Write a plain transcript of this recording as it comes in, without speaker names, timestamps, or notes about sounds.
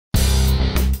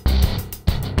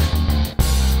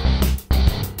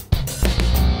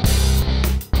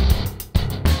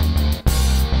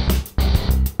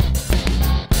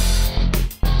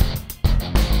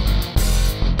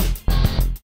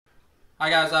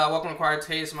guys, welcome to Acquired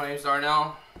Taste. My name's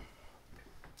Darnell.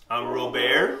 I'm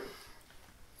Robert.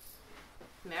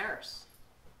 Maris.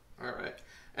 Alright.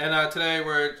 And today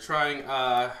we're trying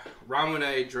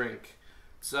Ramune drink.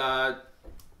 It's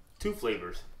two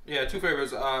flavors. Yeah, two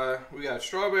flavors. We got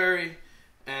strawberry,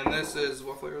 and this is,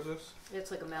 what flavor is this?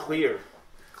 It's like a melon. Clear.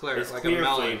 Clear. It's like clear a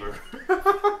melon flavor.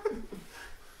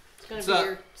 It's going to be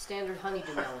your standard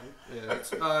honeydew melon. Yeah,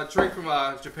 it's a drink from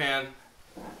Japan.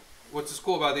 What's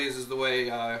cool about these is the way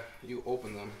you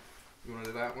open them. You want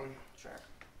to do that one? Sure.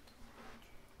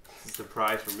 It's a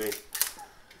surprise for me.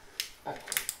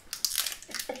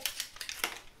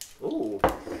 Ooh.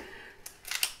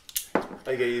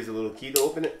 I gotta use a little key to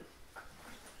open it.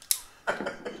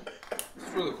 It's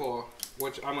really cool,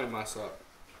 which I might mess up.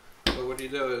 But what you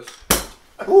do is,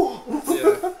 Ooh.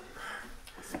 yeah,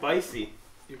 Spicy.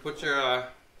 you put your,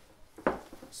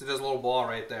 see there's a little ball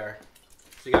right there.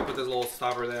 So you gotta put this little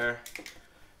stopper there.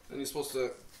 Then you're supposed to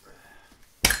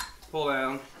pull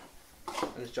down,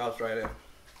 and it drops right in.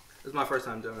 This is my first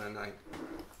time doing it, and I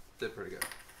did pretty good.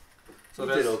 So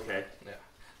You did okay. Yeah.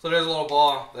 So there's a little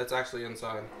ball that's actually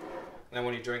inside. And then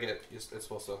when you drink it, it's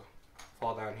supposed to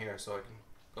fall down here so it can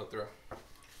go through.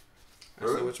 And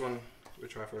so which one we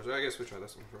try first? I guess we try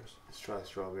this one first. Let's try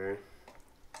strawberry.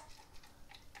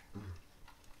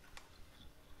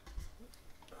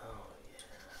 Oh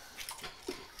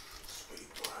yeah. Sweet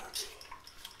black.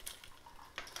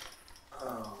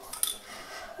 Oh.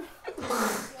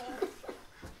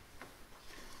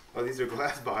 Oh, these are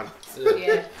glass bottles.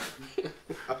 Yeah.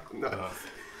 No.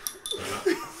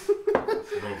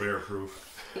 Robert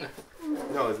proof.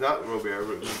 No, it's not Robert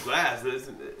proof. It's glass.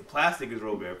 Plastic is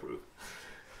Robert proof.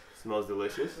 Smells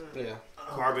delicious. Yeah.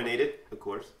 Carbonated, of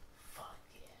course. Fuck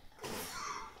yeah.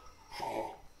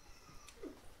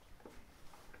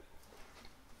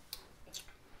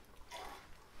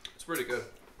 It's pretty good.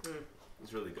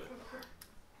 It's really good.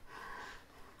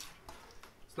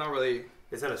 It's not really,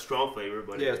 It's not a strong flavor,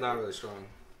 but yeah, it's not really strong.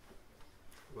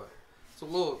 But it's a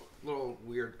little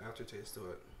weird aftertaste to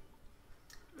it.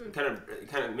 It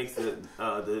kind of makes the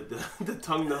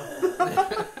tongue numb.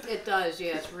 It does,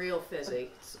 yeah. It's real fizzy.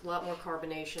 It's a lot more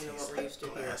carbonation than what we're used to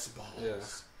here.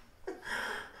 Yeah.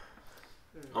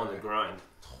 On the grind.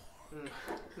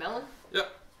 Melon? Yep.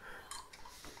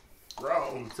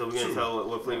 Bro. So we're gonna tell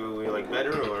what flavor we like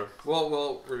better, or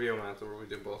We'll review them after we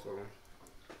do both of them.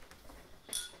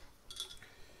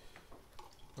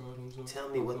 tell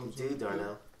me what to do,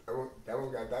 Darnell. That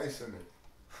one got dice in it.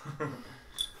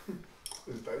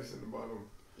 There's dice in the bottom.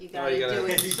 You gotta, you gotta- do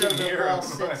it You so can the hear ball 'em,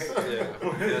 sits. Yeah.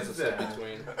 That's a step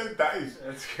between. Dice.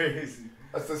 That's crazy.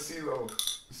 That's the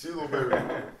CeeLo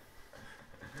berry.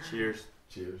 Cheers.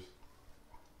 Cheers.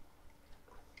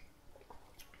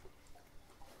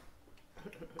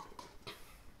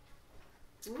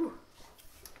 Ooh.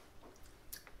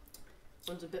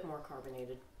 One's a bit more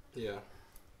carbonated. Yeah.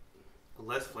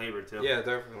 Less flavor too. Yeah,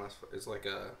 definitely less. It's like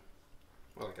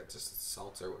just a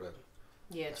seltzer with a.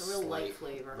 Yeah, it's a real light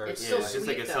flavor. very It's Yeah, still it's just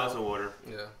sweet like a though. seltzer water.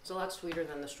 Yeah. It's a lot sweeter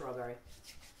than the strawberry.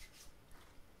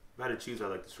 If I had to choose, I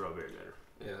like the strawberry better.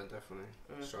 Yeah, definitely.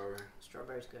 Strawberry.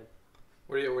 Strawberry's good.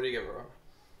 What do you give it, Rob?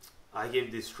 I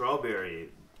give the strawberry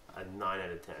a 9 out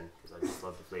of 10 because I just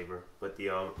love the flavor. But the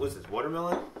what's this,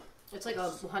 watermelon? It's like a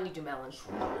honeydew melon.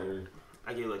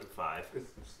 I give it like a 5.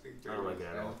 I don't like it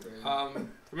at all.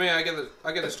 For me, I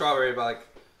give the strawberry, but like,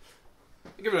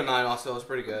 I give it a 9. Also, it's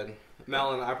pretty good.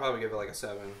 Melon, I probably give it like a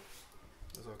 7.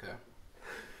 It's okay.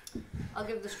 I'll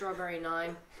give the strawberry a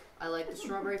 9. I like the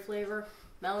strawberry flavor.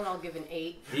 Melon, I'll give an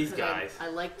 8. These because guys. I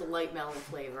like the light melon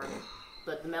flavor,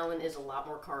 but the melon is a lot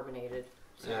more carbonated.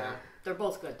 So Yeah. they're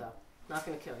both good though. Not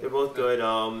gonna kill They're you. both good.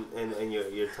 And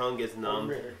your tongue gets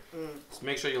numb. Just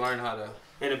make sure you learn how to.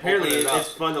 And apparently Open it up. it's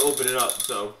fun to open it up.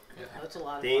 So Yeah. That's a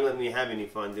lot of they ain't fun. letting me have any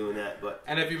fun doing that. But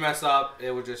And if you mess up, it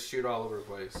will just shoot all over the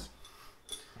place.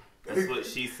 that's what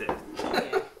she said.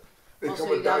 Yeah. They Also, come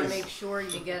you with gotta dice. make sure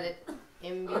you get it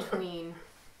in between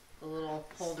the little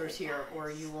holders here,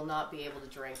 or you will not be able to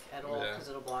drink at all Yeah. because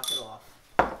it'll block it off.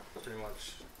 Pretty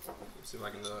much. Let's see if I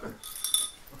can do it.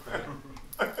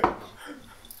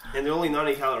 And they're only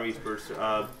 90 calories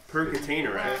per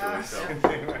container, actually. So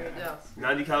There you go.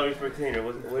 90 calories per container.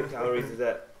 What calories is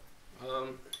that?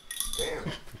 Damn.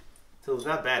 So it's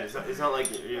not bad. It's not like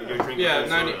you're drinking. Yeah,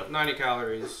 soda. 90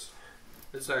 calories.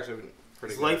 It's actually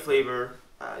pretty It's good. light flavor.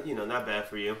 Not bad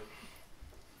for you.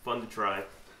 Fun to try.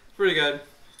 Pretty good.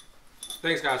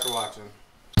 Thanks guys for watching.